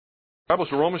Bibles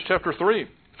to Romans chapter 3.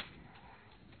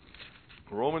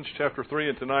 Romans chapter 3,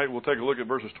 and tonight we'll take a look at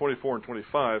verses 24 and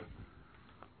 25.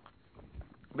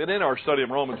 But in our study of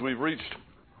Romans, we've reached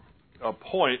a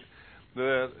point,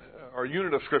 that our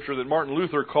unit of Scripture that Martin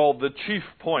Luther called the chief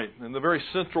point, and the very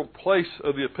central place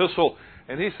of the epistle,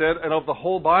 and he said, and of the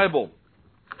whole Bible.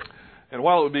 And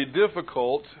while it would be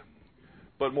difficult,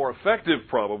 but more effective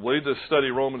probably, to study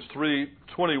Romans 3,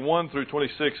 21 through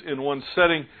 26 in one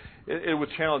setting, it would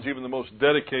challenge even the most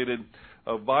dedicated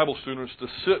of Bible students to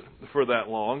sit for that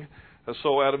long. And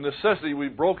so out of necessity,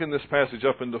 we've broken this passage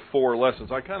up into 4 lessons.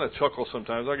 I kind of chuckle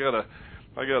sometimes. I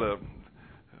gotta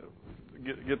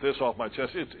get this off my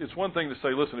chest. It's one thing to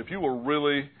say, listen, if you were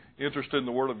really interested in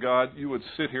the Word of God, you would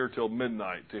sit here till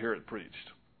midnight to hear it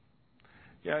preached.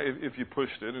 Yeah, if you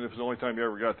pushed it, and if it's the only time you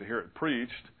ever got to hear it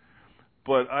preached.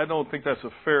 But I don't think that's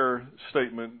a fair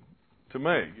statement to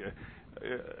make.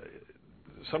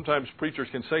 Sometimes preachers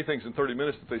can say things in 30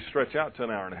 minutes that they stretch out to an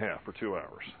hour and a half or 2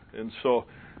 hours. And so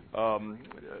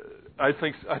I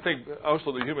think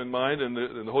also the human mind and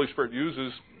the Holy Spirit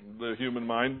uses the human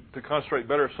mind to concentrate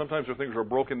better. Sometimes if things are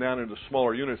broken down into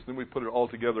smaller units, then we put it all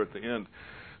together at the end.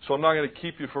 So I'm not going to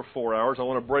keep you for 4 hours. I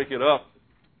want to break it up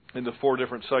into 4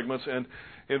 different segments. And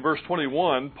in verse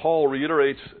 21, Paul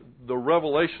reiterates the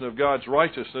revelation of God's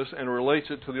righteousness and relates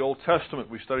it to the Old Testament.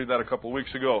 We studied that a couple of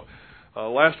weeks ago.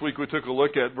 Last week we took a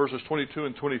look at verses 22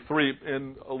 and 23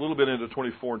 and a little bit into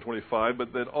 24 and 25,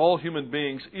 but that all human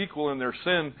beings equal in their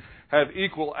sin have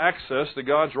equal access to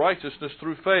God's righteousness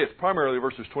through faith, primarily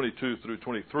verses 22 through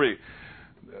 23.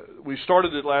 We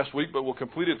started it last week, but we'll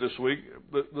complete it this week.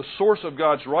 The source of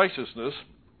God's righteousness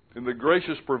in the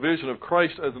gracious provision of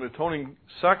Christ as an atoning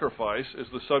sacrifice is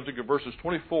the subject of verses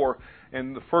 24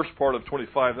 and the first part of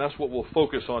 25, and that's what we'll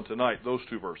focus on tonight, those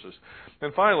 2 verses.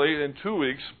 And finally, in 2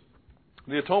 weeks,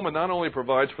 the atonement not only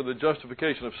provides for the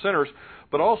justification of sinners,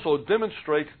 but also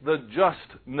demonstrates the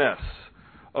justness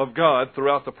of God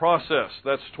throughout the process.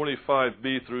 That's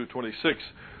 25b through 26.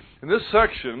 In this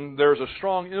section, there's a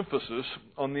strong emphasis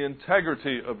on the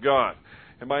integrity of God.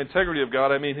 And by integrity of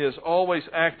God, I mean His always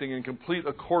acting in complete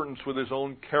accordance with His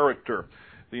own character,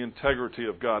 the integrity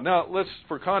of God. Now,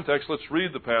 for context, let's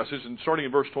read the passage. And starting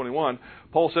in verse 21,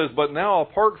 Paul says, "But now,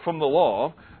 apart from the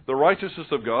law, the righteousness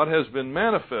of God has been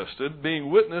manifested,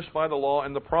 being witnessed by the law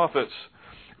and the prophets,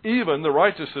 even the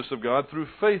righteousness of God through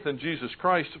faith in Jesus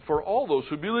Christ for all those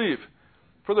who believe.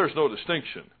 For there's no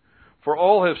distinction. For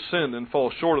all have sinned and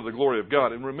fall short of the glory of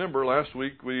God." And remember, last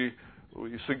week we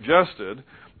suggested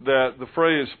that the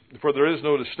phrase, "for there is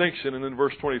no distinction," and then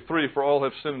verse 23, "for all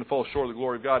have sinned and fall short of the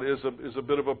glory of God," is a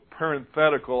bit of a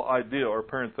parenthetical idea or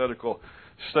parenthetical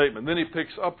statement. Then he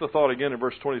picks up the thought again in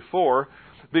verse 24,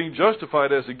 "being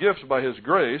justified as a gift by His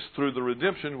grace through the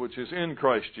redemption which is in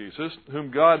Christ Jesus,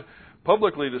 whom God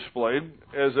publicly displayed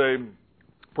as a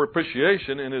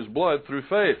propitiation in His blood through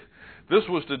faith. This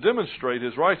was to demonstrate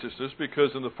His righteousness,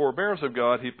 because in the forbearance of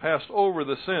God He passed over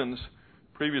the sins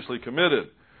previously committed.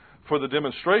 For the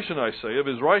demonstration, I say, of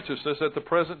His righteousness at the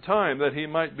present time, that He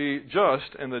might be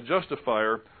just and the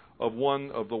justifier of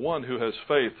the one who has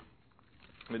faith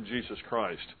in Jesus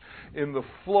Christ." In the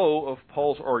flow of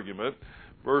Paul's argument,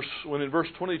 when in verse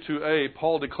 22a,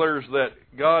 Paul declares that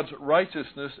God's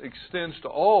righteousness extends to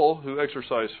all who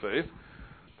exercise faith,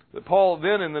 that Paul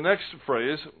then in the next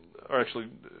phrase, or actually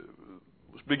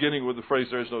beginning with the phrase,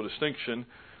 "there is no distinction,"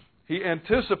 he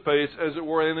anticipates, as it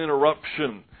were, an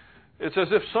interruption. It's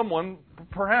as if someone,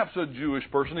 perhaps a Jewish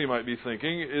person he might be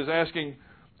thinking, is asking,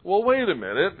 well, wait a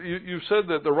minute, you said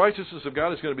that the righteousness of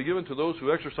God is going to be given to those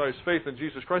who exercise faith in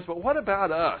Jesus Christ, but what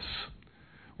about us?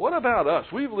 What about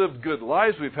us? We've lived good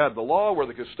lives. We've had the law. We're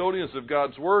the custodians of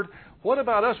God's Word. What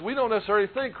about us? We don't necessarily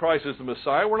think Christ is the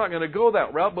Messiah. We're not going to go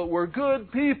that route, but we're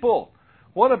good people.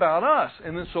 What about us?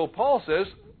 And then so Paul says,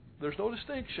 there's no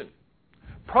distinction.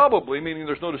 Probably meaning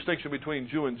there's no distinction between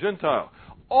Jew and Gentile.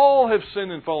 All have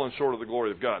sinned and fallen short of the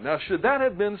glory of God. Now, should that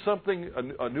have been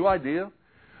a new idea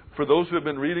for those who have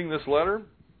been reading this letter?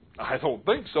 I don't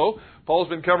think so. Paul's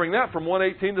been covering that from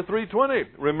 118 to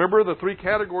 320. Remember the 3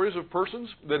 categories of persons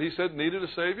that he said needed a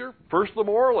Savior? First, the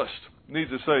moralist needs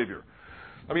a Savior.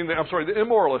 The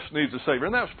immoralist needs a Savior.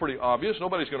 And that's pretty obvious.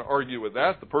 Nobody's going to argue with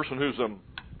that. The person who's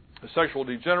a sexual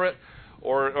degenerate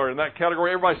or in that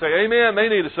category, everybody say, amen, they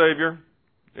need a Savior.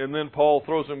 And then Paul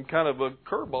throws him kind of a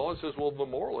curveball and says, well, the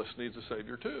moralist needs a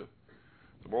Savior too.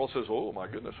 The moralist says, oh my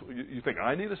goodness, you think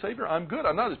I need a Savior? I'm good.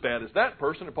 I'm not as bad as that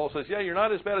person. And Paul says, yeah, you're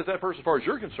not as bad as that person as far as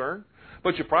you're concerned,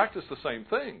 but you practice the same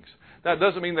things. That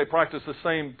doesn't mean they practice the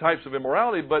same types of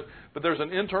immorality, but there's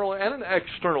an internal and an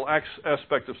external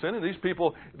aspect of sin. And these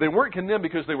people, they weren't condemned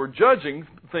because they were judging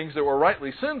things that were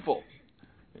rightly sinful.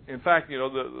 In fact,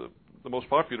 the most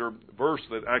popular verse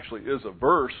that actually is a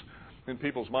verse in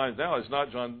people's minds now is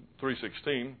not John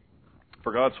 3:16.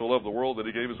 For God so loved the world that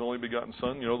He gave His only begotten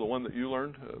Son. The one that you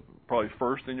learned probably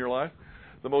first in your life.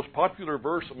 The most popular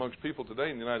verse amongst people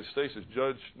today in the United States is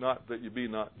 "Judge not that you be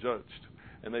not judged."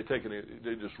 And they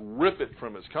just rip it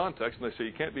from its context, and they say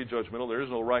you can't be judgmental. There is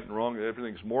no right and wrong.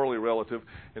 Everything's morally relative.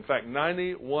 In fact,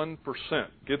 91%.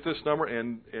 Get this number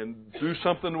and do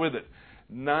something with it.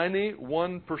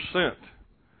 91%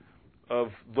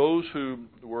 of those who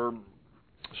were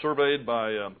surveyed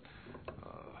by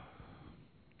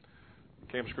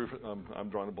Campus Crusade. I'm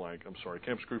drawing a blank. I'm sorry.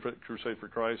 Campus Crusade for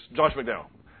Christ. Josh McDowell.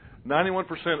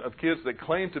 91% of kids that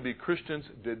claimed to be Christians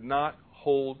did not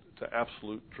hold to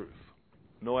absolute truth.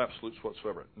 No absolutes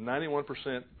whatsoever.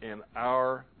 91% in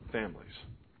our families.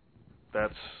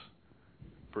 That's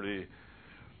pretty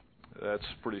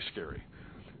scary.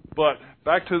 But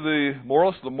back to the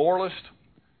moralist. The moralist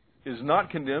is not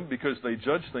condemned because they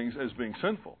judge things as being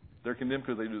sinful. They're condemned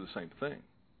because they do the same thing.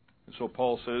 And so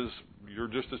Paul says you're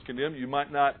just as condemned. You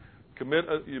might not commit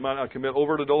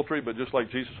overt adultery, but just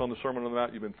like Jesus on the Sermon on the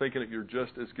Mount, you've been thinking that you're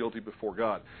just as guilty before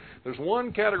God. There's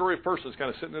one category of person that's kind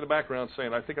of sitting in the background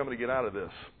saying, I think I'm going to get out of this.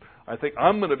 I think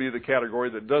I'm going to be the category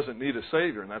that doesn't need a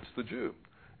Savior, and that's the Jew.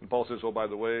 And Paul says, oh, by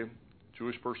the way,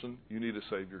 Jewish person, you need a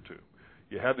Savior too.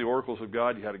 You had the oracles of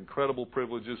God, you had incredible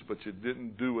privileges, but you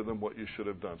didn't do with them what you should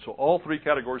have done. So all three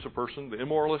categories of person, the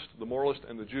immoralist, the moralist,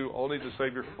 and the Jew, all need a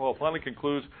Savior. Paul finally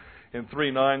concludes in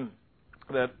 3:9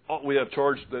 that we have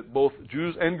charged that both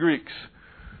Jews and Greeks,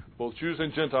 both Jews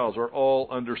and Gentiles, are all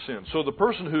under sin. So the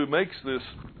person who makes this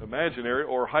imaginary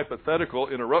or hypothetical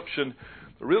interruption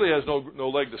really has no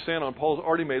leg to stand on. Paul's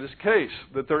already made his case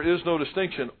that there is no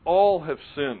distinction. All have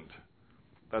sinned.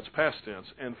 That's past tense,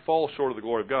 and fall short of the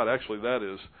glory of God. Actually, that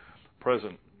is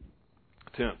present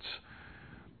tense.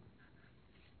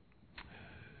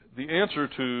 The answer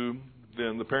to,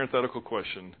 then, the parenthetical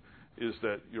question is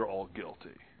that you're all guilty.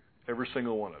 Every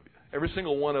single one of you. Every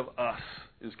single one of us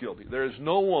is guilty. There is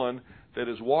no one that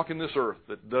is walking this earth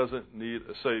that doesn't need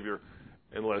a Savior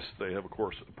unless they have, of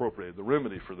course, appropriated the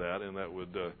remedy for that, and that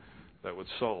would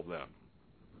solve that.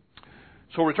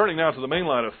 So returning now to the main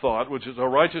line of thought, which is our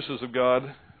righteousness of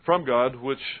God, from God,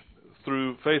 which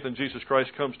through faith in Jesus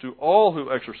Christ comes to all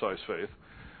who exercise faith,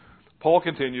 Paul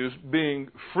continues, being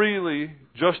freely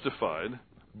justified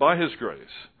by His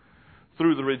grace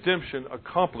through the redemption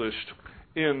accomplished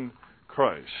in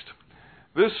Christ.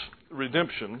 This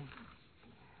redemption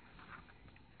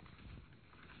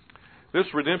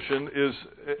is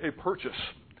a purchase.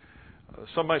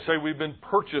 Some might say we've been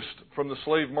purchased from the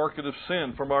slave market of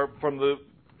sin, from the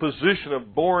position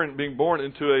of being born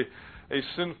into a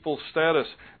sinful status.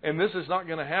 And this is not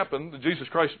going to happen. Jesus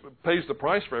Christ pays the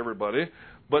price for everybody,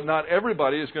 but not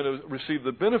everybody is going to receive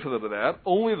the benefit of that.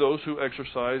 Only those who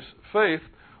exercise faith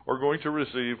are going to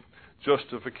receive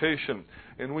justification.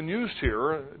 And when used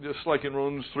here, just like in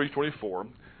Romans 3:24,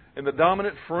 in the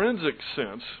dominant forensic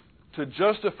sense, to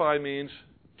justify means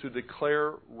to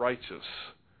declare righteous.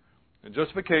 And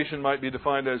justification might be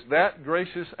defined as that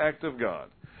gracious act of God,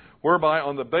 whereby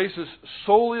on the basis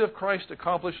solely of Christ's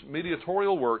accomplished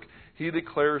mediatorial work, He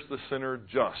declares the sinner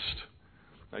just.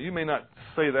 Now, you may not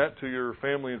say that to your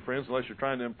family and friends unless you're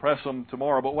trying to impress them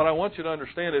tomorrow, but what I want you to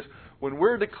understand is when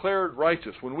we're declared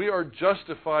righteous, when we are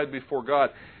justified before God,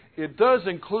 it does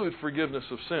include forgiveness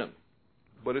of sin,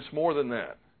 but it's more than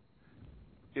that.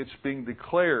 It's being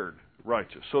declared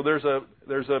righteous. So there's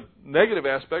a negative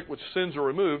aspect, which sins are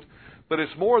removed, but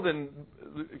it's more than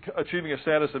achieving a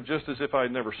status of just as if I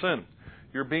had never sinned.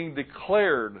 You're being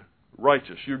declared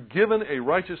righteous. You're given a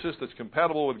righteousness that's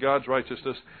compatible with God's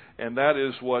righteousness, and that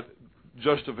is what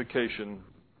justification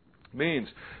means.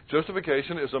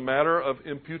 Justification is a matter of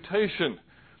imputation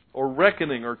or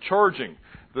reckoning or charging.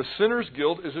 The sinner's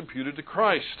guilt is imputed to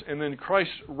Christ, and then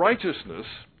Christ's righteousness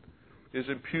is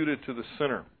imputed to the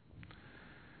sinner.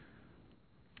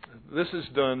 This is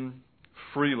done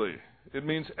freely. It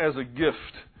means as a gift,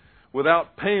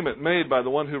 without payment made by the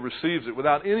one who receives it,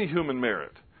 without any human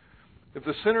merit. If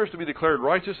the sinner is to be declared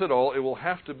righteous at all, it will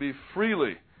have to be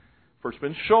freely. For it's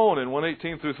been shown in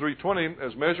 1:18 through 3:20,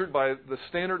 as measured by the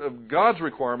standard of God's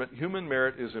requirement, human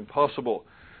merit is impossible.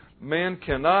 Man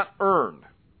cannot earn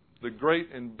the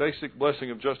great and basic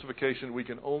blessing of justification. We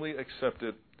can only accept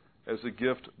it as a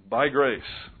gift by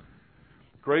grace.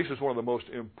 Grace is one of the most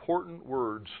important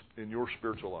words in your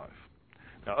spiritual life.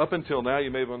 Now, up until now, you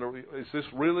may have wondered, is it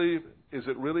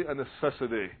really a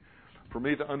necessity for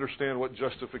me to understand what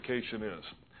justification is?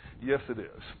 Yes, it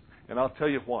is. And I'll tell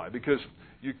you why. Because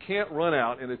you can't run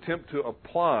out and attempt to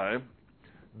apply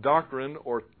doctrine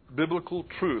or biblical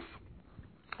truth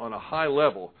on a high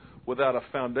level without a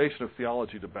foundation of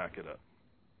theology to back it up.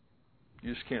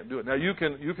 You just can't do it. Now, you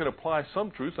can apply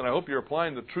some truths, and I hope you're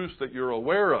applying the truths that you're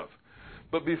aware of.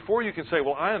 But before you can say,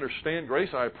 well, I understand grace,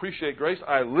 I appreciate grace,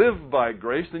 I live by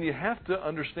grace, then you have to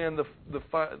understand the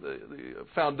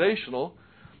foundational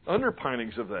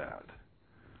underpinnings of that.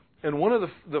 And one of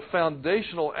the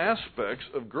foundational aspects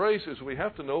of grace is we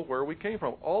have to know where we came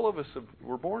from. All of us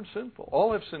were born sinful.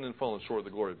 All have sinned and fallen short of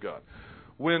the glory of God.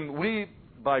 When we,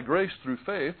 by grace through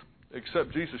faith,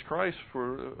 accept Jesus Christ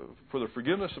for the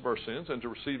forgiveness of our sins and to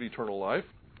receive eternal life,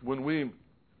 when we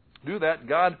do that,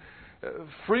 God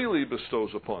freely bestows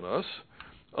upon us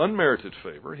unmerited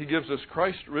favor. He gives us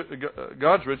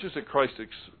God's riches at Christ's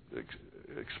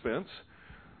expense,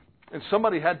 and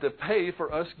somebody had to pay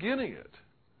for us getting it.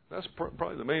 That's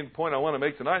probably the main point I want to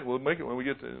make tonight. We'll make it when we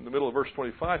get in the middle of verse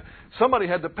 25. Somebody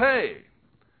had to pay.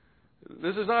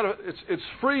 This is not it's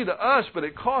free to us, but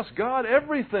it costs God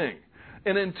everything.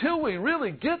 And until we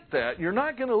really get that, you're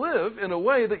not going to live in a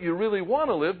way that you really want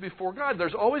to live before God.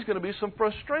 There's always going to be some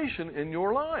frustration in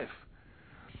your life.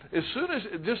 As soon as,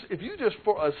 if you just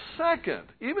for a second,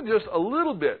 even just a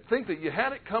little bit, think that you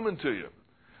had it coming to you.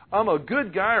 I'm a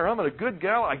good guy or I'm a good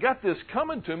gal, I got this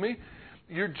coming to me.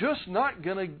 You're just not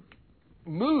going to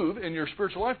move in your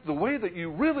spiritual life the way that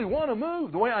you really want to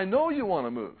move, the way I know you want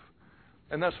to move.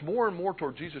 And that's more and more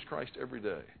toward Jesus Christ every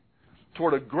day,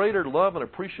 toward a greater love and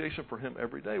appreciation for Him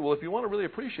every day. Well, if you want to really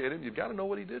appreciate Him, you've got to know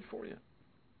what He did for you.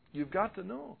 You've got to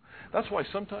know. That's why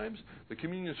sometimes the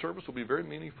communion service will be very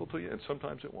meaningful to you, and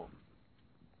sometimes it won't.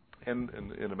 And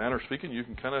in a manner of speaking, you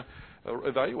can kind of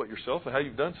evaluate yourself and how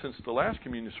you've done since the last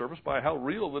communion service by how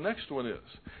real the next one is.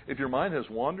 If your mind has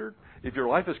wandered, if your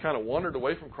life has kind of wandered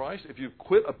away from Christ, if you've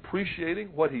quit appreciating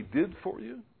what He did for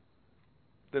you,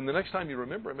 then the next time you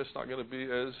remember Him, it's not going to be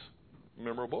as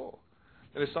memorable.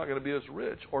 And it's not going to be as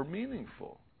rich or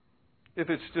meaningful. If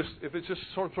it's just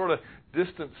sort of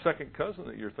distant second cousin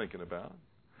that you're thinking about.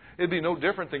 It'd be no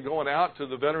different than going out to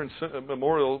the Veterans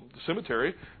Memorial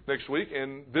Cemetery next week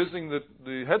and visiting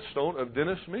the headstone of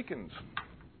Dennis Meekins.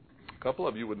 A couple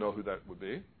of you would know who that would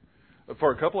be.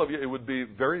 For a couple of you, it would be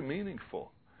very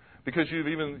meaningful. Because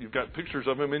you've got pictures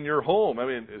of him in your home. I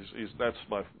mean, that's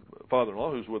my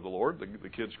father-in-law who's with the Lord, the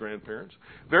kids' grandparents.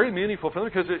 Very meaningful for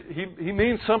them because he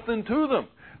means something to them.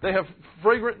 They have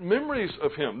fragrant memories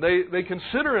of him. They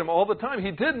consider him all the time.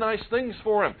 He did nice things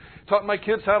for him. Taught my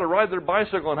kids how to ride their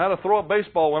bicycle and how to throw a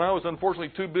baseball when I was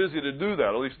unfortunately too busy to do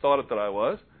that. At least thought it that I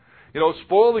was.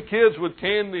 Spoil the kids with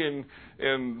candy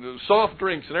and soft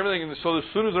drinks and everything. And so as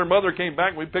soon as their mother came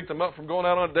back, we picked them up from going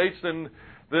out on dates, then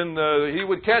he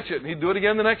would catch it, and he'd do it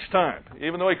again the next time,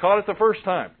 even though he caught it the first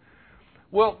time.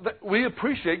 Well, we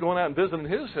appreciate going out and visiting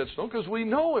his headstone because we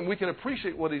know him. We can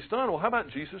appreciate what he's done. Well, how about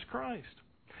Jesus Christ?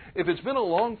 If it's been a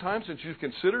long time since you've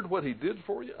considered what He did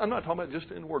for you, I'm not talking about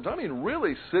just in words. I mean,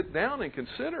 really sit down and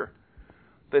consider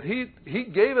that He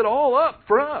gave it all up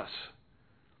for us.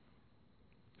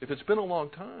 If it's been a long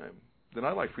time, then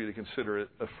I'd like for you to consider it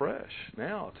afresh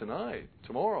now, tonight,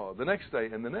 tomorrow, the next day,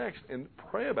 and the next, and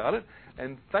pray about it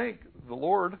and thank the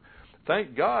Lord,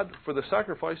 thank God for the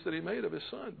sacrifice that He made of His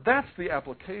Son. That's the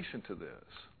application to this.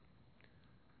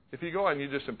 If you go out and you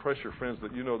just impress your friends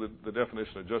that you know the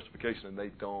definition of justification and they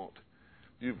don't,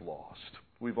 you've lost.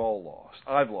 We've all lost.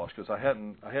 I've lost because I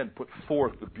hadn't put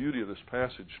forth the beauty of this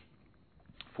passage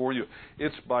for you.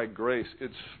 It's by grace.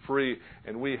 It's free,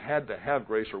 and we had to have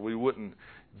grace or we wouldn't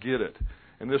get it.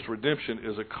 And this redemption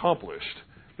is accomplished.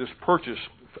 This purchase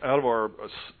out of our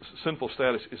sinful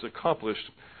status is accomplished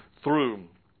through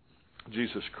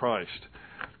Jesus Christ.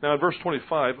 Now in verse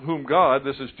 25, whom God,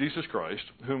 this is Jesus Christ,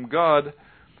 whom God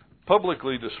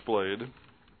publicly displayed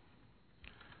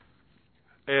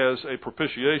as a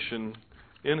propitiation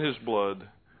in His blood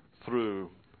through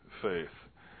faith.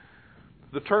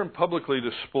 The term publicly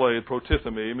displayed,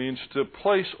 protithemi, means to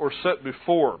place or set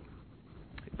before.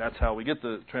 That's how we get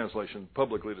the translation,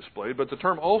 publicly displayed. But the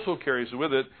term also carries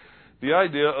with it the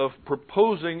idea of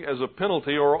proposing as a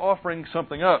penalty or offering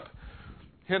something up.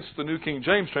 Hence, the New King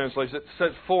James translates it,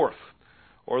 set forth.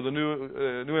 Or the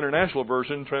New International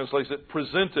Version translates it,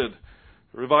 presented.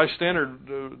 The Revised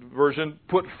Standard Version,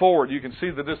 put forward. You can see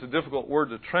that this is a difficult word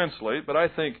to translate, but I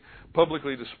think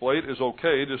publicly displayed is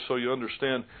okay, just so you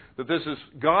understand that this is,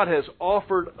 God has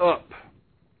offered up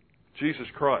Jesus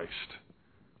Christ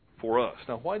for us.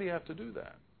 Now, why do you have to do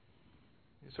that?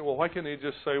 You say, well, why can't He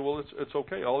just say, well, it's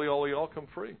okay, all y'all come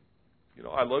free.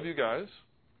 I love you guys.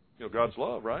 God's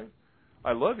love, right?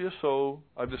 I love you, so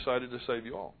I've decided to save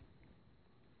you all.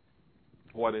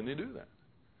 Why didn't He do that?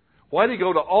 Why did He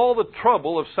go to all the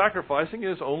trouble of sacrificing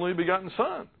His only begotten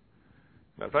Son?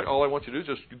 Matter of fact, all I want you to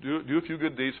do is just do a few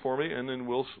good deeds for me, and then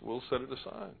we'll set it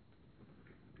aside.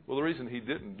 Well, the reason he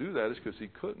didn't do that is because he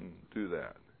couldn't do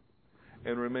that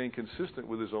and remain consistent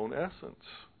with his own essence.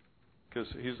 Because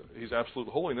he's absolute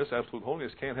holiness. Absolute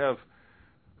holiness can't have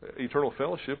eternal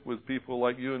fellowship with people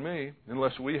like you and me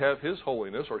unless we have his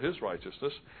holiness or his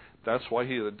righteousness. That's why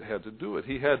he had to do it.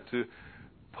 He had to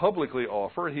publicly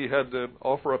offer. He had to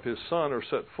offer up his son, or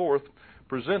set forth,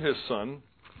 present his son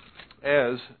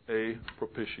as a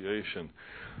propitiation.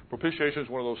 Propitiation is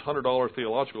one of those $100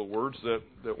 theological words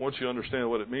that once you understand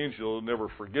what it means, you'll never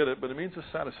forget it. But it means a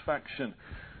satisfaction.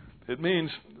 It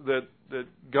means that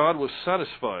God was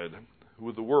satisfied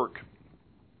with the work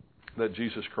that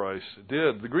Jesus Christ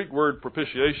did. The Greek word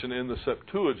propitiation in the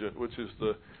Septuagint, which is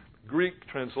the Greek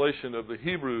translation of the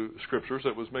Hebrew Scriptures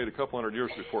that was made a couple hundred years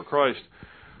before Christ,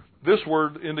 this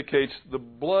word indicates the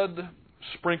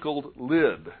blood-sprinkled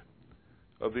lid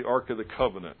of the Ark of the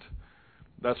Covenant.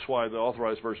 That's why the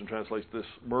Authorized Version translates this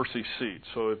mercy seat.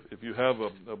 So if you have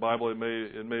a Bible, it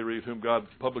may read, whom God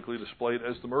publicly displayed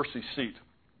as the mercy seat.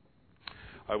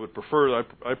 I prefer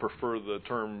the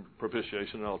term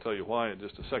propitiation, and I'll tell you why in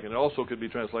just a second. It also could be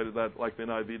translated that, like the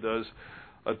NIV does,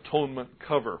 atonement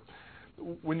cover.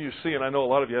 When you see, and I know a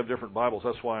lot of you have different Bibles,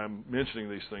 that's why I'm mentioning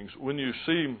these things. When you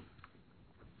see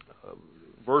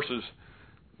verses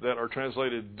that are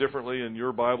translated differently in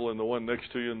your Bible and the one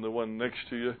next to you and the one next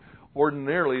to you,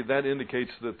 ordinarily that indicates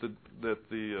that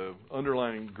the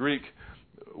underlying Greek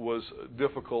was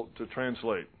difficult to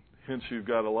translate. Hence, you've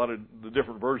got a lot of the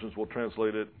different versions will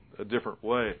translate it a different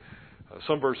way.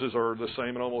 Some verses are the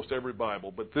same in almost every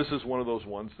Bible, but this is one of those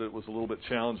ones that was a little bit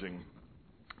challenging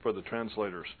for the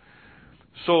translators.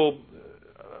 So,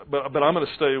 but I'm going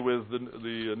to stay with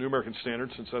the New American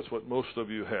Standard, since that's what most of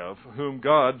you have, whom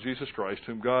God, Jesus Christ,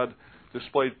 whom God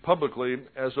displayed publicly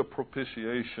as a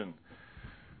propitiation.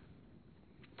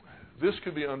 This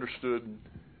could be understood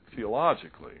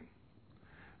theologically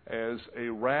as a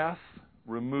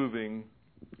wrath-removing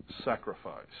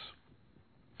sacrifice,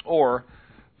 or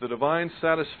the divine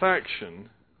satisfaction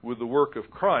with the work of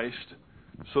Christ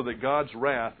so that God's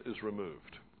wrath is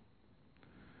removed.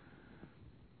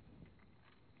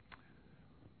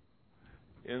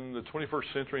 In the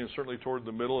 21st century, and certainly toward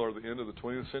the middle or the end of the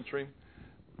 20th century,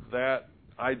 that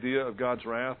idea of God's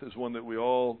wrath is one that we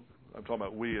all, I'm talking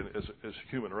about we as a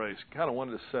human race, kind of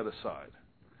wanted to set aside,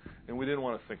 and we didn't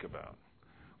want to think about.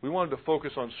 We wanted to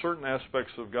focus on certain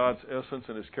aspects of God's essence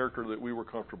and his character that we were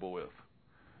comfortable with,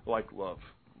 like love.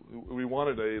 We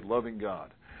wanted a loving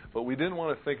God, but we didn't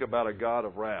want to think about a God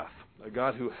of wrath, a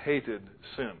God who hated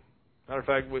sin. Matter of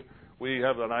fact, we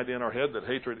have an idea in our head that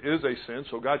hatred is a sin,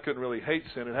 so God couldn't really hate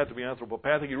sin. It had to be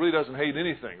anthropopathic. He really doesn't hate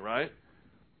anything, right?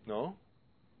 No?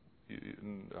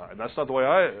 And that's not the way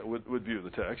I would view the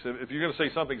text. If you're going to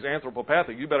say something's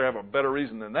anthropopathic, you better have a better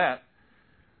reason than that.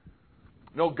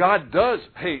 No, God does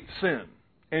hate sin,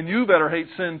 and you better hate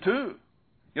sin too.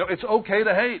 You know, it's okay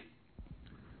to hate.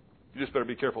 You just better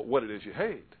be careful what it is you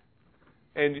hate.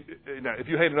 And now, if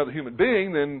you hate another human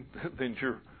being, then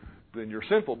you're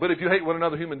sinful. But if you hate what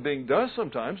another human being does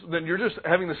sometimes, then you're just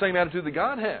having the same attitude that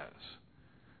God has.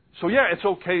 So yeah, it's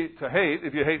okay to hate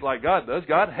if you hate like God does.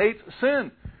 God hates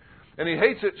sin. And he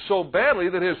hates it so badly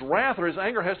that his wrath or his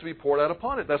anger has to be poured out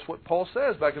upon it. That's what Paul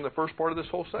says back in the first part of this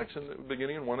whole section,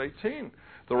 beginning in 1:18.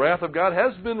 The wrath of God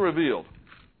has been revealed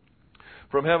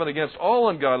from heaven against all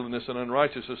ungodliness and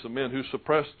unrighteousness of men who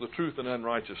suppress the truth in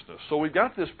unrighteousness. So we've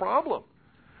got this problem.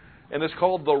 And it's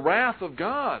called the wrath of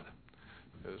God.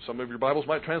 Some of your Bibles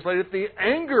might translate it the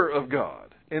anger of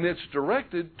God. And it's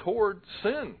directed toward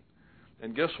sin.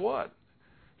 And guess what?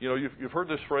 You know, you've heard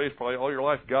this phrase probably all your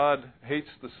life, God hates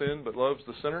the sin but loves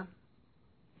the sinner.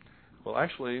 Well,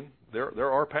 actually,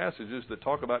 there are passages that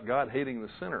talk about God hating the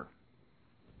sinner.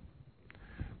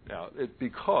 Now, it's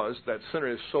because that sinner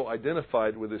is so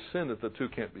identified with his sin that the two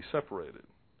can't be separated.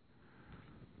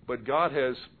 But God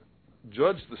has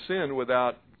judged the sin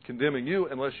without condemning you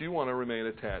unless you want to remain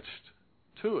attached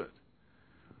to it.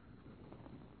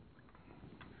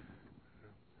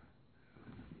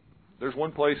 There's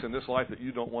one place in this life that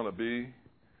you don't want to be.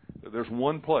 There's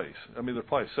one place. I mean, there's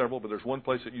probably several, but there's one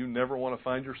place that you never want to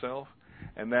find yourself,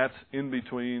 and that's in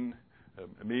between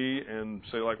me and,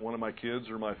 say, like one of my kids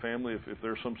or my family. If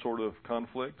there's some sort of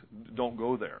conflict, don't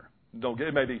go there.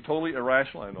 It may be totally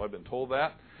irrational. I know I've been told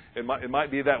that. It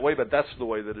might be that way, but that's the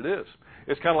way that it is.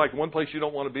 It's kind of like one place you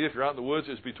don't want to be if you're out in the woods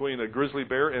is between a grizzly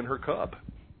bear and her cub.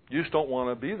 You just don't want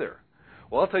to be there.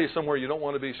 Well, I'll tell you somewhere you don't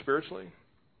want to be spiritually,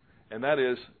 and that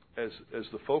is as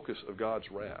the focus of God's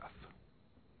wrath.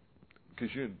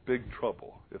 Because you're in big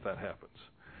trouble if that happens.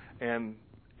 And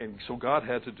And so God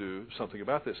had to do something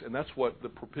about this. And that's what the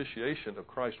propitiation of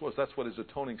Christ was. That's what his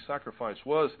atoning sacrifice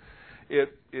was.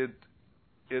 It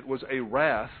was a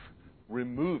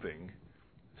wrath-removing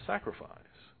sacrifice.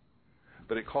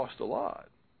 But it cost a lot.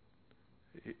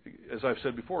 As I've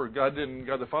said before, God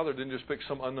the Father didn't just pick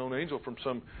some unknown angel from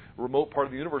some remote part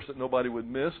of the universe that nobody would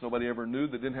miss, nobody ever knew,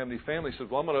 that didn't have any family. He says,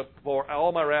 well, I'm going to pour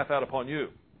all my wrath out upon you.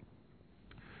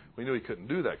 We knew he couldn't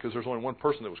do that because there's only one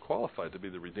person that was qualified to be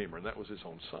the Redeemer, and that was his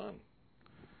own Son.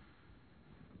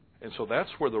 And so that's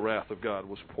where the wrath of God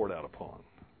was poured out upon.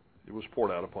 It was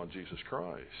poured out upon Jesus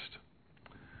Christ.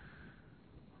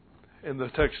 And the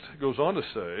text goes on to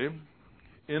say,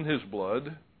 in his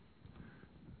blood,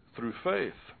 through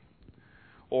faith.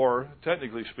 Or,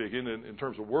 technically speaking, in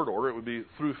terms of word order, it would be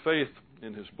through faith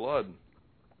in his blood.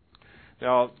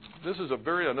 Now, this is I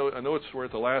know we're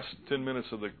at the last 10 minutes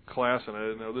of the class, and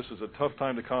I know this is a tough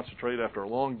time to concentrate after a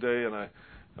long day, and I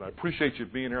appreciate you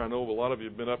being here. I know a lot of you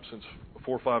have been up since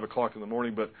 4 or 5 o'clock in the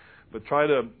morning, but try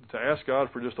to ask God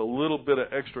for just a little bit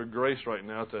of extra grace right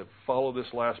now to follow this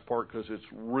last part, because it's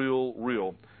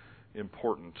real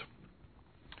important.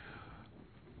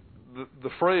 The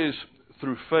phrase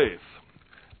through faith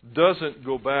doesn't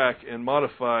go back and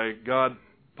modify God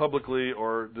publicly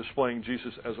or displaying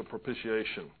Jesus as a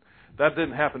propitiation. That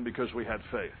didn't happen because we had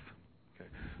faith. Okay.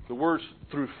 The words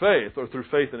through faith, or through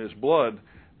faith in his blood,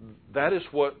 that is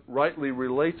what rightly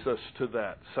relates us to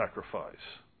that sacrifice.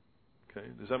 Okay.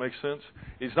 Does that make sense?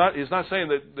 He's not saying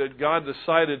that God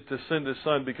decided to send his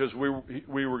Son because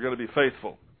we were going to be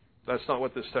faithful. That's not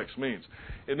what this text means.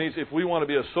 It means if we want to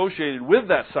be associated with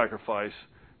that sacrifice,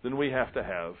 then we have to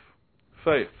have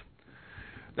faith.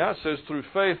 Now it says through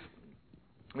faith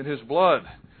in his blood.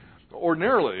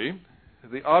 Ordinarily,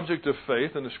 the object of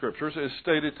faith in the Scriptures is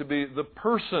stated to be the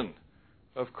person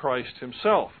of Christ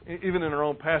himself. Even in our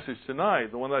own passage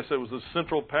tonight, the one that I said was the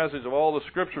central passage of all the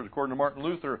Scriptures, according to Martin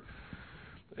Luther,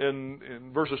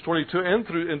 in verses 22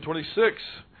 and 26,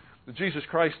 Jesus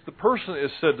Christ, the person,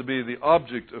 is said to be the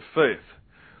object of faith.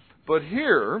 But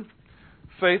here,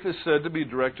 faith is said to be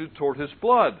directed toward his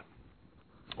blood,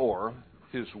 or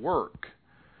his work.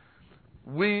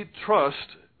 We trust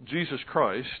Jesus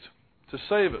Christ to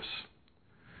save us.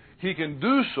 He can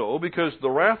do so because the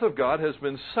wrath of God has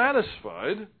been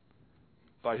satisfied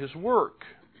by his work.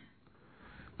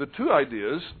 The two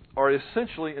ideas are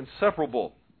essentially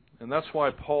inseparable, and that's why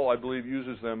Paul, I believe,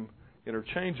 uses them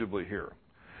interchangeably here.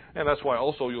 And that's why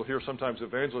also you'll hear sometimes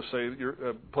evangelists say,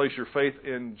 place your faith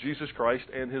in Jesus Christ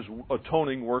and his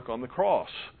atoning work on the cross,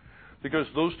 because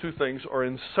those two things are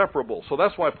inseparable. So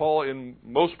that's why Paul in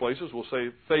most places will say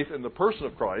faith in the person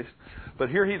of Christ, but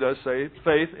here he does say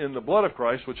faith in the blood of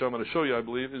Christ, which I'm going to show you, I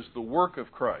believe, is the work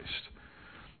of Christ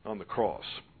on the cross.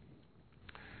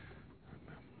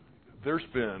 There's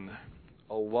been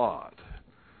a lot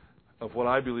of what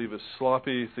I believe is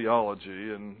sloppy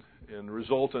theology and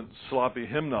resultant sloppy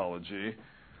hymnology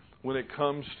when it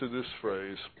comes to this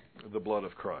phrase, the blood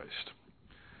of Christ.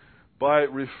 By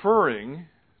referring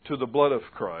to the blood of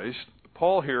Christ,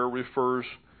 Paul here refers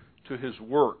to his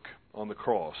work on the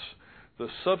cross, the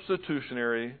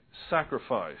substitutionary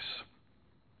sacrifice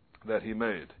that he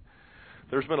made.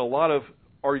 There's been a lot of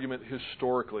argument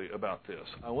historically about this.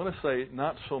 I want to say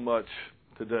not so much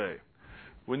today.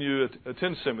 When you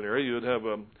attend seminary, you would have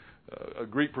a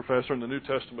Greek professor in the New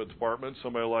Testament department,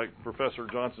 somebody like Professor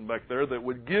Johnson back there, that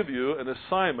would give you an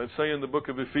assignment, say in the book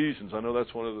of Ephesians. I know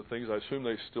that's one of the things, I assume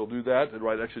they still do that, they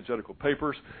write exegetical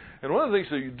papers. And one of the things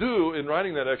that you do in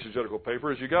writing that exegetical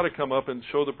paper is you got to come up and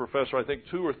show the professor, I think,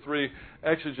 2 or 3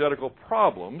 exegetical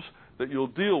problems that you'll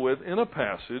deal with in a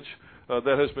passage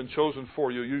that has been chosen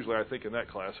for you. Usually, I think in that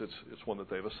class, it's one that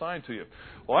they've assigned to you.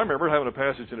 Well, I remember having a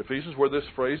passage in Ephesians where this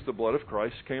phrase, the blood of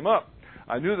Christ, came up.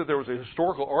 I knew that there was a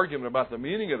historical argument about the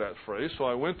meaning of that phrase, so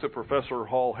I went to Professor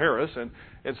Hall Harris and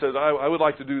said, I would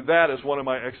like to do that as one of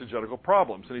my exegetical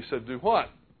problems. And he said, do what?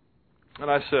 And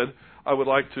I said, I would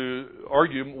like to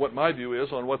argue what my view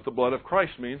is on what the blood of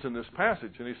Christ means in this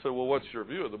passage. And he said, well, what's your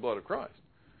view of the blood of Christ?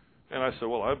 And I said,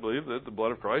 well, I believe that the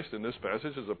blood of Christ in this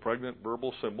passage is a pregnant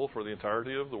verbal symbol for the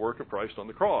entirety of the work of Christ on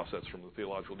the cross. That's from the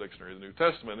Theological Dictionary of the New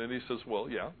Testament. And he says, well,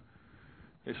 yeah.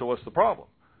 He said, what's the problem?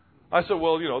 I said,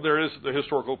 well, there is the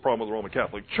historical problem of the Roman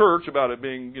Catholic Church about it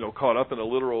being, caught up in a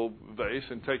literal vase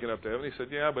and taken up to heaven. He said,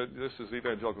 yeah, but this is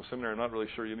evangelical seminary. I'm not really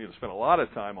sure you need to spend a lot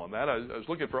of time on that. I was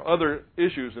looking for other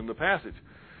issues in the passage.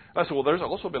 I said, well, there's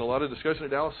also been a lot of discussion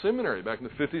at Dallas Seminary back in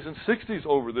the 50s and 60s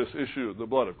over this issue of the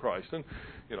blood of Christ. And,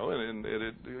 and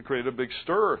it created a big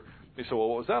stir He said, well,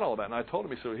 what was that all about? And I told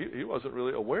him, he said, he wasn't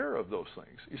really aware of those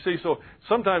things. You see, so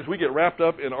sometimes we get wrapped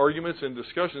up in arguments and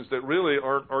discussions that really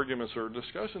aren't arguments or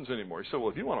discussions anymore. He said, well,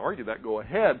 if you want to argue that, go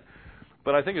ahead.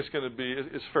 But I think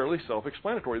it's fairly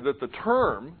self-explanatory that the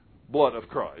term blood of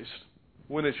Christ,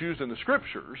 when it's used in the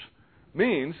Scriptures,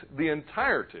 means the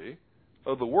entirety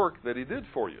of the work that he did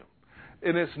for you.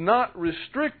 And it's not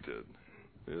restricted,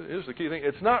 here's the key thing,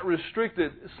 it's not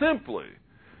restricted simply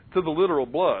to the literal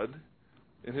blood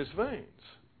in his veins.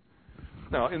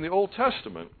 Now, in the Old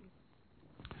Testament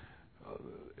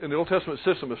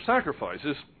system of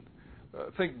sacrifices,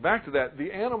 think back to that,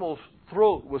 the animal's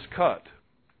throat was cut,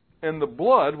 and the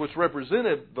blood, which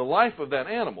represented the life of that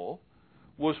animal,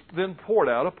 was then poured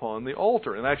out upon the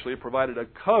altar. And actually, it provided a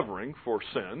covering for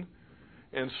sin.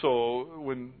 And so,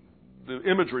 when the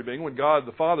imagery being, when God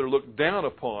the Father looked down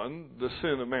upon the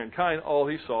sin of mankind, all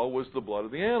he saw was the blood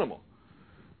of the animal.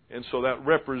 And so that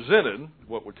represented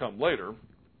what would come later,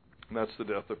 and that's the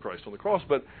death of Christ on the cross.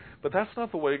 But that's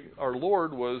not the way our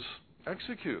Lord was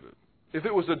executed. If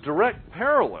it was a direct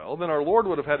parallel, then our Lord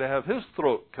would have had to have his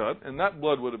throat cut, and that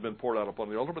blood would have been poured out upon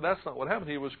the altar, but that's not what happened.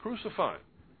 He was crucified.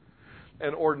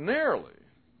 And ordinarily,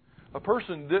 a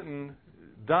person didn't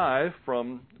die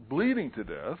from bleeding to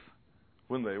death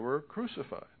when they were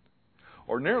crucified.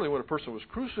 Ordinarily, when a person was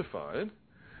crucified,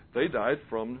 they died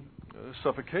from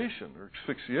suffocation or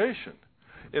asphyxiation.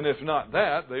 And if not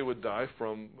that, they would die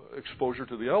from exposure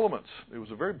to the elements. It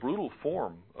was a very brutal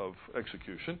form of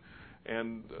execution.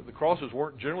 And the crosses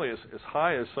weren't generally as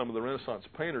high as some of the Renaissance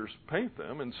painters paint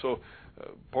them. And so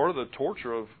part of the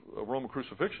torture of Roman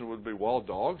crucifixion would be wild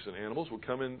dogs and animals would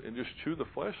come in and just chew the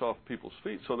flesh off people's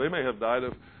feet. So they may have died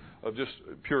of just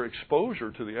pure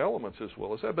exposure to the elements as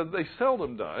well as that. But they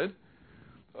seldom died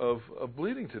of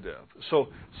bleeding to death. So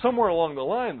somewhere along the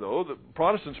line, though, the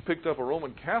Protestants picked up a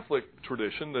Roman Catholic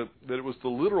tradition that it was the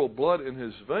literal blood in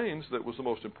his veins that was the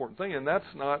most important thing. And that's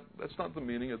not the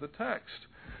meaning of the text.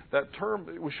 That term,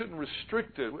 we shouldn't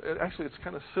restrict it. Actually, it's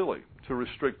kind of silly to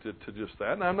restrict it to just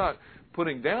that. And I'm not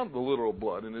putting down the literal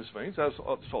blood in his veins. It's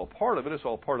all part of it. It's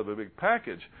all part of a big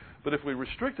package. But if we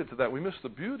restrict it to that, we miss the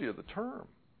beauty of the term.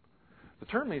 The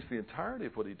term means the entirety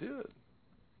of what he did.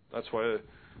 That's why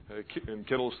in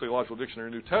Kittle's Theological Dictionary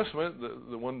of the New Testament,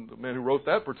 the man who wrote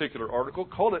that particular article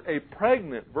called it a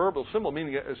pregnant verbal symbol,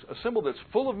 meaning a symbol that's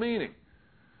full of meaning,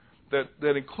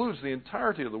 that includes the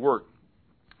entirety of the work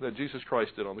that Jesus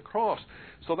Christ did on the cross.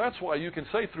 So that's why you can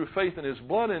say through faith in his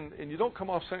blood, and you don't come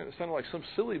off sounding like some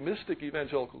silly mystic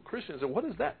evangelical Christian. And say, what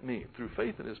does that mean, through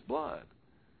faith in his blood?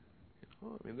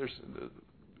 I mean,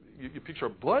 you picture a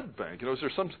blood bank. Is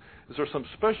there some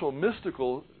special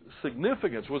mystical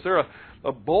significance? Was there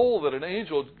a bowl that an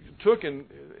angel took and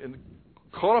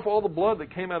caught up all the blood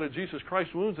that came out of Jesus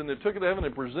Christ's wounds and then took it to heaven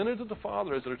and presented it to the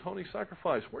Father as an atoning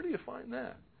sacrifice? Where do you find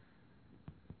that?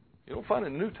 You don't find it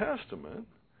in the New Testament.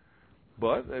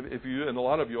 But if you, and a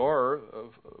lot of you are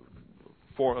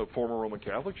former Roman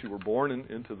Catholics, you were born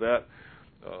into that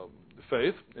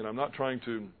faith, and I'm not trying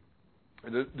to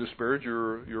disparage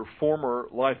your former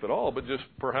life at all, but just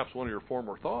perhaps one of your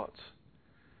former thoughts,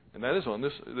 and that is on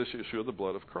this issue of the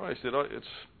blood of Christ.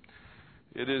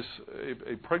 It is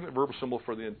a pregnant verbal symbol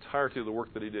for the entirety of the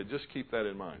work that he did. Just keep that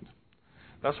in mind.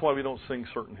 That's why we don't sing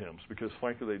certain hymns, because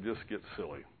frankly they just get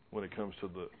silly when it comes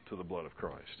to the blood of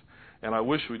Christ. And I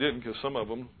wish we didn't, because some of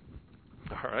them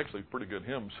are actually pretty good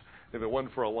hymns, if it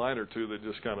wasn't for a line or two that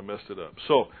just kind of messed it up.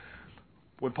 So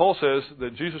when Paul says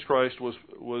that Jesus Christ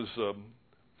was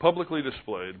publicly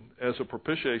displayed as a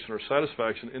propitiation or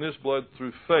satisfaction in his blood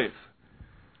through faith,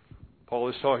 Paul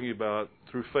is talking about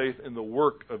through faith in the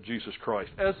work of Jesus Christ,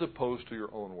 as opposed to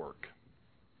your own work.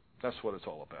 That's what it's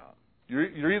all about.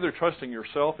 You're either trusting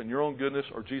yourself and your own goodness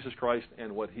or Jesus Christ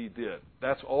and what he did.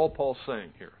 That's all Paul's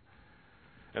saying here.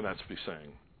 And that's to be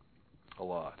saying a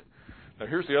lot. Now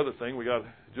here's the other thing. We got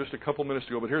just a couple minutes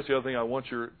to go, but here's the other thing I want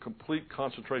your complete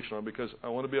concentration on, because I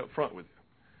want to be up front with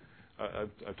you.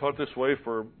 I've taught this way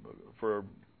for 5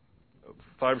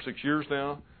 or 6 years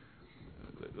now,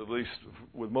 at least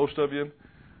with most of you.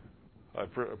 I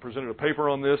presented a paper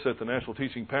on this at the National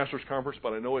Teaching Pastors Conference,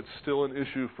 but I know it's still an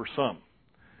issue for some.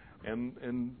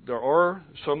 And there are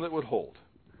some that would hold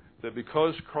that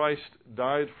because Christ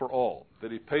died for all,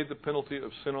 that he paid the penalty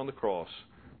of sin on the cross,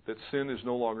 that sin is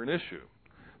no longer an issue.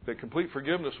 That complete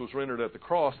forgiveness was rendered at the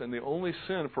cross, and the only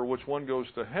sin for which one goes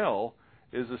to hell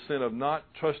is the sin of not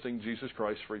trusting Jesus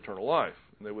Christ for eternal life.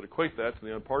 And they would equate that to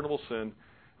the unpardonable sin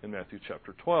in Matthew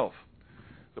chapter 12.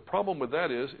 The problem with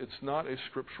that is it's not a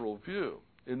scriptural view.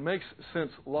 It makes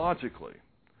sense logically,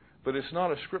 but it's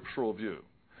not a scriptural view.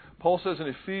 Paul says in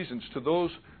Ephesians, to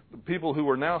those people who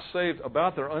were now saved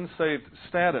about their unsaved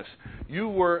status.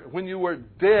 When you were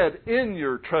dead in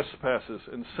your trespasses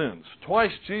and sins.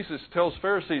 Twice Jesus tells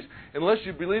Pharisees, unless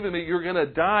you believe in me, you're going to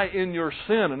die in your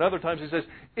sin. And other times he says,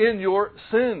 in your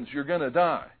sins you're going to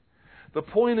die. The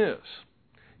point is,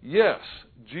 yes,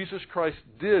 Jesus Christ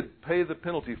did pay the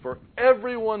penalty for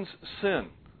everyone's sin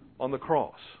on the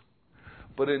cross.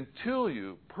 But until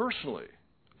you personally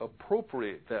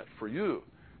appropriate that for you,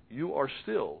 you are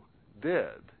still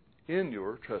dead in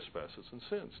your trespasses and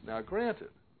sins. Now, granted,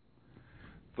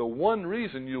 the one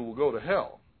reason you will go to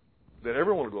hell, that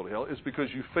everyone will go to hell, is because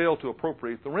you fail to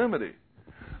appropriate the remedy.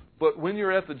 But when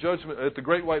you're at the judgment, at the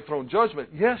great white throne judgment,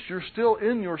 yes, you're still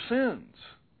in your sins.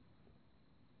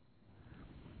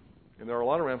 And there are a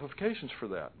lot of ramifications for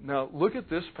that. Now, look at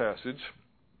this passage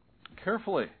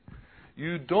carefully.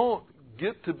 You don't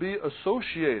get to be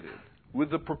associated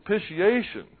with the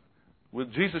propitiation,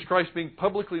 with Jesus Christ being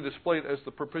publicly displayed as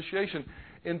the propitiation,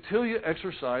 until you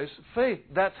exercise faith.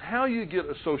 That's how you get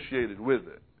associated with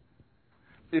it.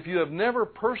 If you have never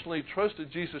personally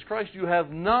trusted Jesus Christ, you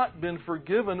have not been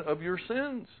forgiven of your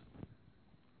sins.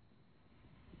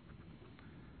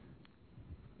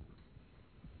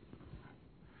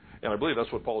 And I believe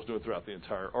that's what Paul's doing throughout the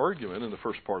entire argument in the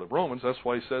first part of Romans. That's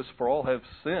why he says, for all have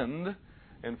sinned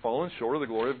and fallen short of the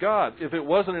glory of God. If it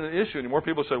wasn't an issue anymore,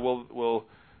 people say, well,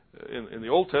 in the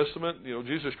Old Testament,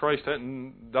 Jesus Christ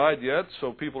hadn't died yet,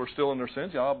 so people are still in their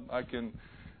sins. Yeah, I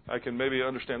can maybe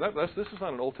understand that. This is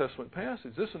not an Old Testament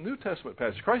passage. This is a New Testament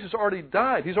passage. Christ has already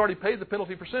died. He's already paid the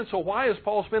penalty for sin. So why is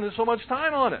Paul spending so much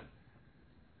time on it?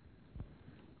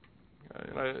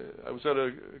 I was at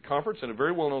a conference, and a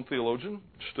very well-known theologian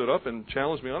stood up and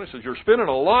challenged me on it. He said, you're spending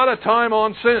a lot of time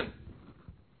on sin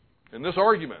in this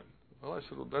argument. Well, I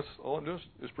said, that's all I'm doing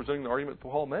is presenting the argument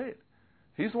Paul made.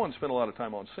 He's the one who spent a lot of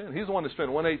time on sin. He's the one who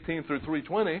spent 118 through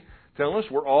 320 telling us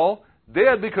we're all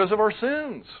dead because of our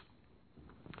sins.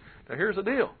 Now, here's the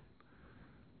deal.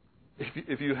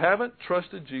 If you haven't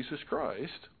trusted Jesus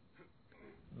Christ,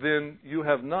 then you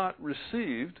have not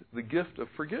received the gift of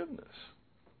forgiveness.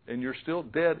 And you're still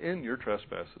dead in your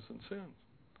trespasses and sins.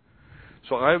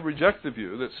 So I reject the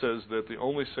view that says that the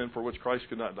only sin for which Christ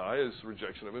could not die is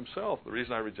rejection of himself. The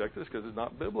reason I reject it is because it's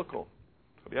not biblical.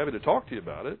 I'd be happy to talk to you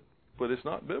about it, but it's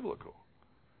not biblical.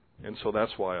 And so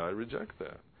that's why I reject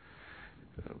that.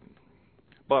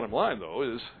 Bottom line, though,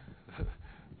 is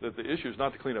that the issue is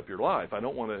not to clean up your life. I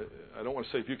don't want to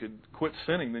say if you could quit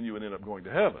sinning, then you would end up going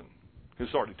to heaven.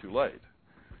 It's already too late.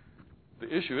 The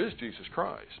issue is Jesus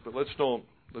Christ. But let's don't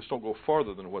go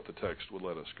farther than what the text would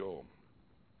let us go.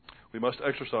 We must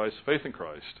exercise faith in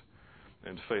Christ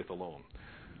and faith alone.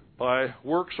 By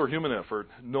works or human effort,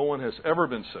 no one has ever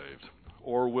been saved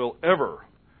or will ever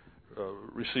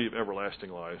receive everlasting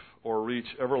life or reach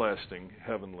everlasting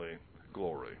heavenly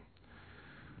glory.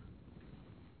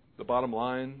 The bottom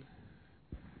line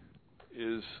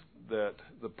is that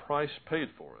the price paid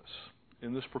for us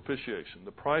in this propitiation,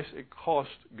 the price it cost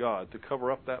God to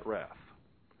cover up that wrath,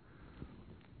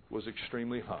 was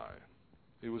extremely high.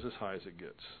 It was as high as it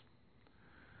gets.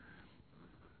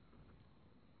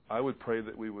 I would pray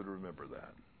that we would remember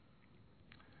that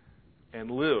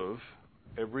and live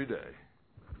every day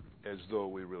as though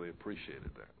we really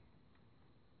appreciated that.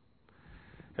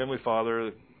 Heavenly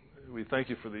Father, we thank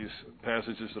you for these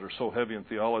passages that are so heavy in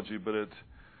theology, but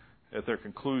at their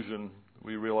conclusion,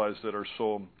 we realize that are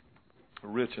so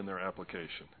rich in their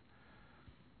application.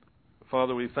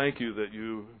 Father, we thank you that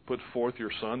you put forth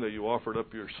your Son, that you offered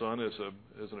up your Son as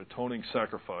an atoning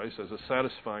sacrifice, as a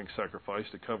satisfying sacrifice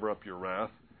to cover up your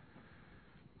wrath,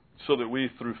 so that we,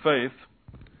 through faith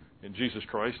in Jesus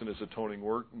Christ and his atoning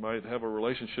work, might have a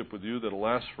relationship with you that will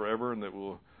last forever and that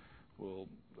will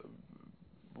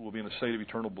be in a state of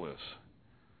eternal bliss.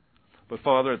 But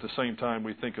Father, at the same time,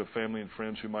 we think of family and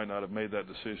friends who might not have made that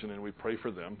decision, and we pray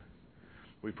for them.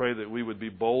 We pray that we would be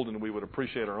bold and we would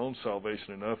appreciate our own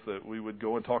salvation enough that we would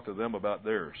go and talk to them about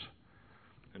theirs.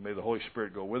 And may the Holy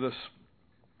Spirit go with us,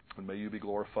 and may you be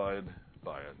glorified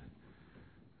by it.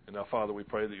 And now, Father, we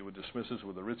pray that you would dismiss us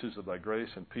with the riches of thy grace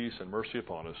and peace and mercy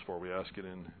upon us, for we ask it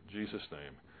in Jesus'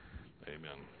 name.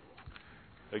 Amen.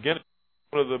 Again,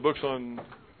 one of the books on